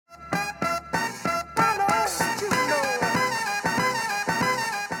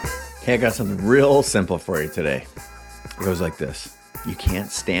Hey, I got something real simple for you today. It goes like this. You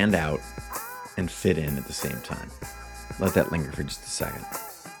can't stand out and fit in at the same time. Let that linger for just a second.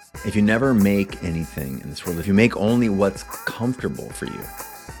 If you never make anything in this world, if you make only what's comfortable for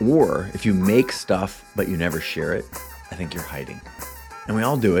you, or if you make stuff but you never share it, I think you're hiding. And we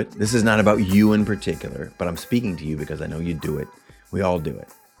all do it. This is not about you in particular, but I'm speaking to you because I know you do it. We all do it.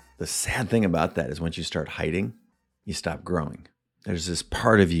 The sad thing about that is once you start hiding, you stop growing. There's this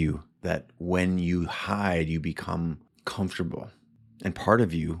part of you that when you hide, you become comfortable. And part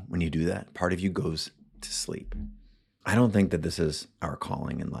of you, when you do that, part of you goes to sleep. I don't think that this is our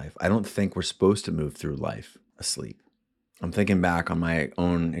calling in life. I don't think we're supposed to move through life asleep. I'm thinking back on my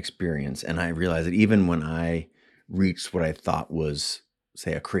own experience, and I realized that even when I reached what I thought was,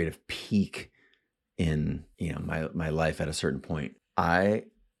 say, a creative peak in my life at a certain point, I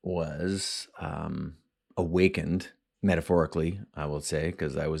was awakened, metaphorically, I will say,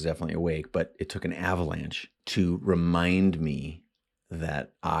 because I was definitely awake, but it took an avalanche to remind me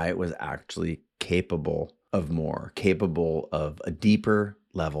that I was actually capable of more, capable of a deeper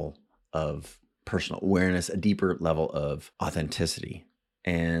level of personal awareness, a deeper level of authenticity.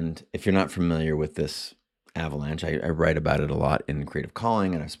 And if you're not familiar with this avalanche, I write about it a lot in Creative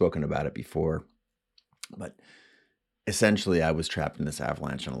Calling, and I've spoken about it before. But essentially, I was trapped in this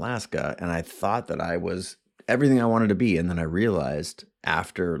avalanche in Alaska, and I thought that I was everything I wanted to be. And then I realized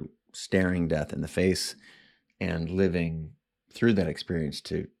after staring death in the face and living through that experience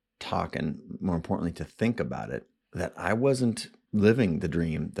to talk and more importantly to think about it, that I wasn't living the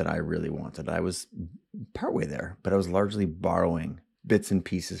dream that I really wanted. I was partway there, but I was largely borrowing bits and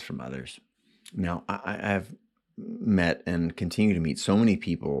pieces from others. Now, I've met and continue to meet so many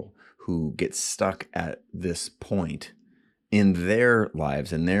people who get stuck at this point in their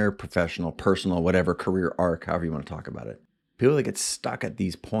lives, in their professional, personal, whatever career arc, however you want to talk about it. People that get stuck at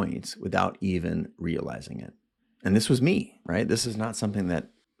these points without even realizing it. And this was me, right? This is not something that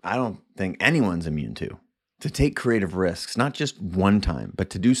I don't think anyone's immune to. To take creative risks, not just one time, but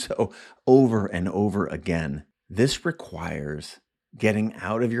to do so over and over again. This requires getting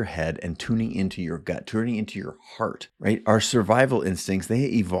out of your head and tuning into your gut, tuning into your heart, right? Our survival instincts, they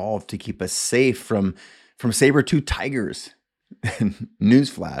evolved to keep us safe from saber-toothed tigers.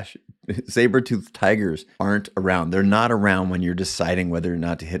 Newsflash, saber-toothed tigers aren't around. They're not around when you're deciding whether or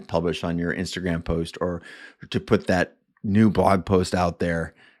not to hit publish on your Instagram post or to put that new blog post out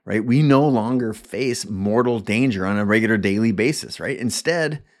there, right? We no longer face mortal danger on a regular daily basis, right?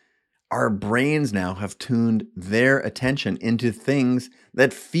 Instead, our brains now have tuned their attention into things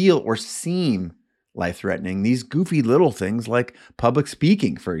that feel or seem life-threatening. These goofy little things like public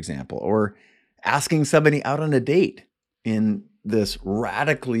speaking, for example, or asking somebody out on a date. In this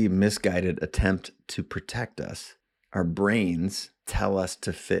radically misguided attempt to protect us, our brains tell us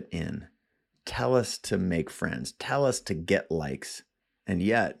to fit in, tell us to make friends, tell us to get likes. And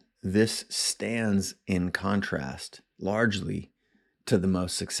yet, this stands in contrast largely to the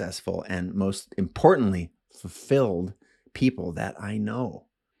most successful and most importantly, fulfilled people that I know.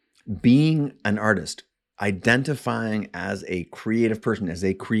 Being an artist, identifying as a creative person, as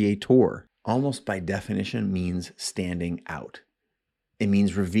a creator, almost by definition means standing out. It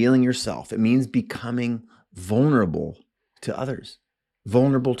means revealing yourself. It means becoming vulnerable to others,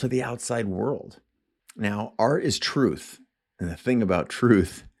 vulnerable to the outside world. Now, art is truth. And the thing about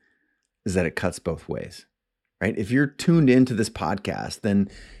truth is that it cuts both ways, right? If you're tuned into this podcast, then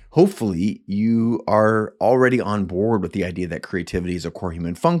hopefully you are already on board with the idea that creativity is a core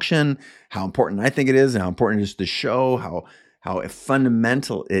human function, how important I think it is, and how important it is to show, how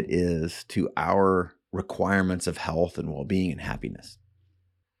fundamental it is to our requirements of health and well-being and happiness.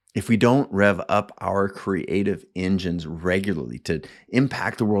 If we don't rev up our creative engines regularly to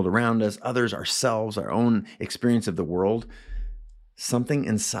impact the world around us, others, ourselves, our own experience of the world, something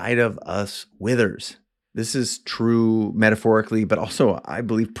inside of us withers. This is true metaphorically, but also I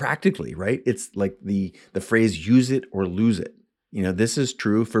believe practically, right? It's like the phrase use it or lose it. This is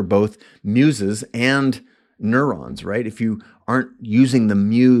true for both muses and neurons, right? If you aren't using the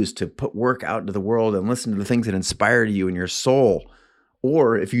muse to put work out into the world and listen to the things that inspire you in your soul,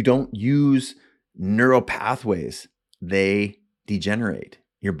 or if you don't use neural pathways, they degenerate.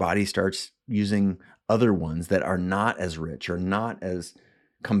 Your body starts using other ones that are not as rich or not as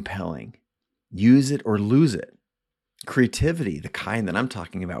compelling. Use it or lose it. Creativity, the kind that I'm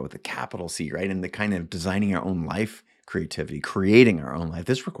talking about with the capital C, right? And the kind of designing our own life creativity, creating our own life.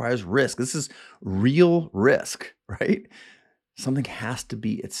 This requires risk. This is real risk, right? Something has to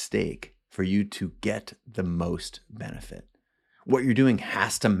be at stake for you to get the most benefit. What you're doing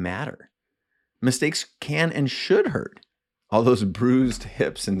has to matter. Mistakes can and should hurt. All those bruised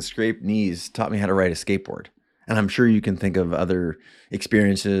hips and scraped knees taught me how to ride a skateboard. And I'm sure you can think of other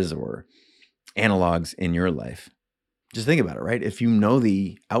experiences or analogs in your life. Just think about it, right? If you know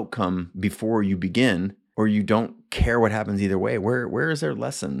the outcome before you begin, or you don't care what happens either way, where is their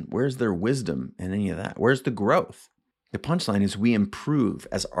lesson? Where's their wisdom in any of that? Where's the growth? The punchline is we improve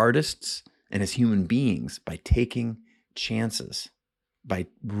as artists and as human beings by taking chances, by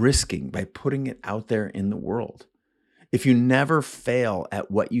risking, by putting it out there in the world. If you never fail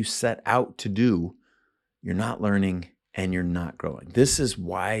at what you set out to do, you're not learning and you're not growing. This is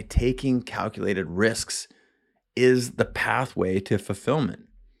why taking calculated risks is the pathway to fulfillment.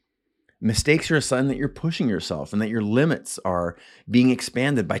 Mistakes are a sign that you're pushing yourself and that your limits are being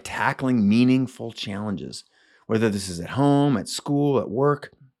expanded by tackling meaningful challenges. Whether this is at home, at school, at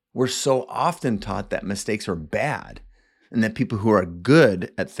work, we're so often taught that mistakes are bad and that people who are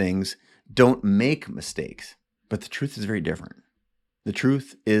good at things don't make mistakes. But the truth is very different. The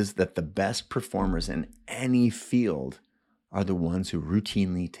truth is that the best performers in any field are the ones who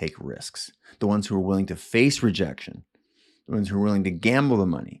routinely take risks, the ones who are willing to face rejection, the ones who are willing to gamble the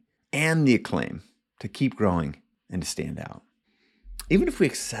money and the acclaim to keep growing and to stand out. Even if we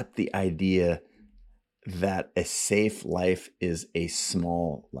accept the idea that a safe life is a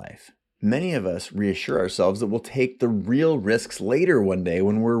small life, many of us reassure ourselves that we'll take the real risks later one day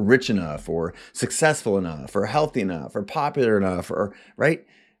when we're rich enough or successful enough or healthy enough or popular enough, or right?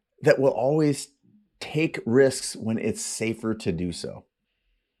 That we'll always take risks when it's safer to do so.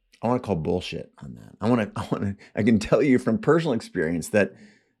 I want to call bullshit on that. I can tell you from personal experience that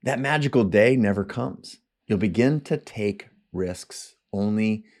magical day never comes. You'll begin to take risks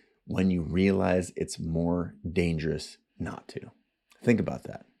only when you realize it's more dangerous not to. Think about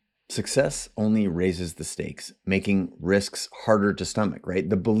that. Success only raises the stakes, making risks harder to stomach, right?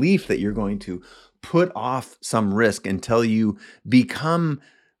 The belief that you're going to put off some risk until you become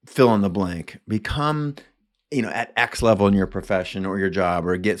fill in the blank, become, at X level in your profession or your job,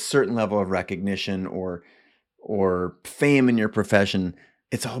 or get certain level of recognition or fame in your profession.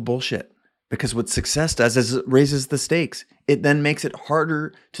 It's all bullshit, because what success does is it raises the stakes. It then makes it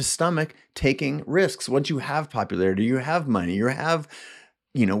harder to stomach taking risks. Once you have popularity, you have money, you have,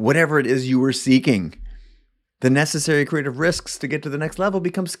 whatever it is you were seeking, the necessary creative risks to get to the next level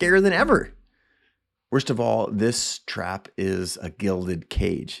become scarier than ever. Worst of all, this trap is a gilded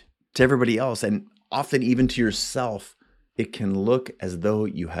cage. To everybody else, and often even to yourself, it can look as though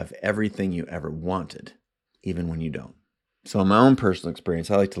you have everything you ever wanted, even when you don't. So in my own personal experience,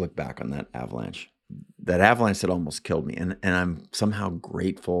 I like to look back on that avalanche that almost killed me. And I'm somehow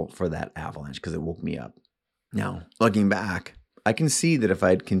grateful for that avalanche because it woke me up. Now, looking back, I can see that if I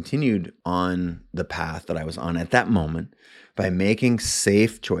had continued on the path that I was on at that moment, by making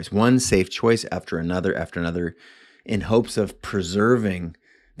one safe choice after another, in hopes of preserving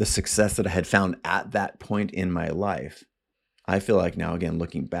the success that I had found at that point in my life, I feel like now, again,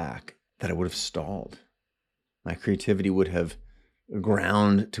 looking back, that I would have stalled. My creativity would have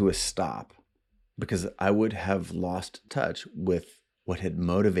ground to a stop because I would have lost touch with what had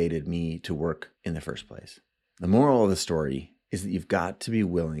motivated me to work in the first place. The moral of the story is that you've got to be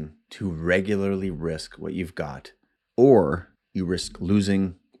willing to regularly risk what you've got, or you risk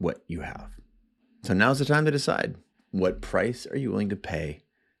losing what you have. So now's the time to decide, what price are you willing to pay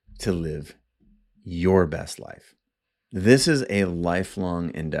to live your best life? This is a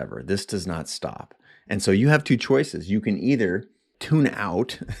lifelong endeavor. This does not stop. And so you have two choices. You can either tune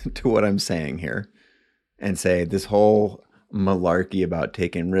out to what I'm saying here and say this whole malarkey about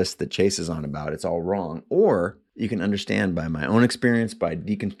taking risks that Chase is on about, it's all wrong. Or you can understand by my own experience, by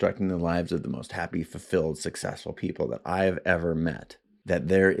deconstructing the lives of the most happy, fulfilled, successful people that I've ever met, that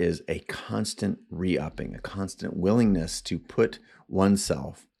there is a constant re-upping, a constant willingness to put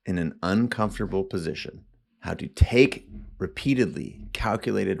oneself in an uncomfortable position, how to take repeatedly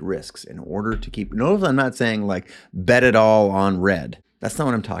calculated risks in order to keep. Notice I'm not saying like bet it all on red. That's not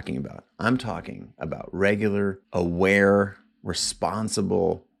what I'm talking about. I'm talking about regular, aware,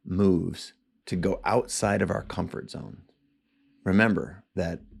 responsible moves to go outside of our comfort zone. Remember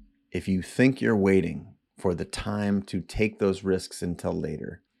that if you think you're waiting for the time to take those risks until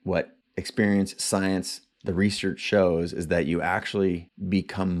later, what experience, science, the research shows is that you actually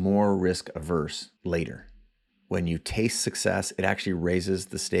become more risk averse later. When you taste success, it actually raises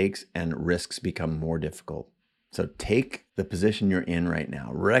the stakes and risks become more difficult. So take the position you're in right now.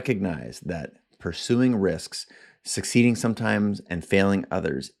 Recognize that pursuing risks, succeeding sometimes and failing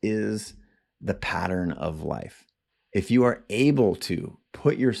others, is the pattern of life. If you are able to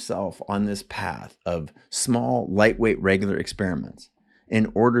put yourself on this path of small, lightweight, regular experiments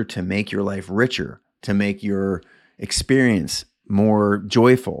in order to make your life richer, to make your experience more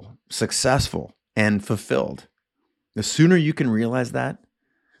joyful, successful, and fulfilled. The sooner you can realize that,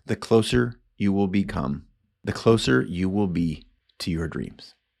 the closer you will become, the closer you will be to your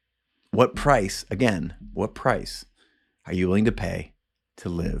dreams. What price are you willing to pay to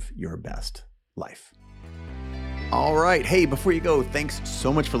live your best life? All right. Hey, before you go, thanks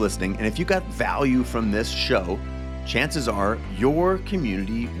so much for listening. And if you got value from this show, chances are your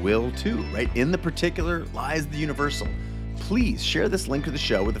community will too, right? In the particular lies the universal. Please share this link to the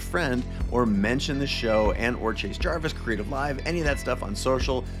show with a friend, or mention the show and or Chase Jarvis, CreativeLive, any of that stuff on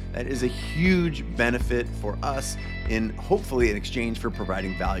social. That is a huge benefit for us hopefully in exchange for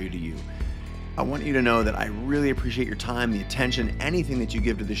providing value to you. I want you to know that I really appreciate your time, the attention, anything that you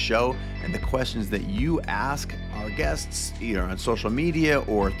give to the show, and the questions that you ask our guests, either on social media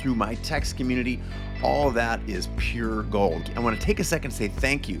or through my text community. All of that is pure gold. I want to take a second to say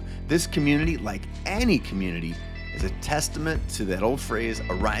thank you. This community, like any community, is a testament to that old phrase,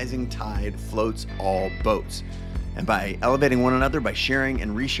 a rising tide floats all boats. And by elevating one another, by sharing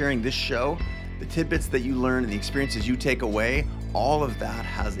and resharing this show, the tidbits that you learn and the experiences you take away, all of that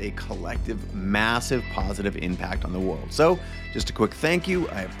has a collective, massive positive impact on the world. So just a quick thank you.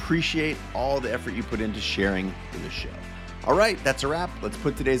 I appreciate all the effort you put into sharing the show. All right, that's a wrap. Let's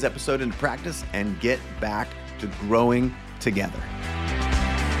put today's episode into practice and get back to growing together.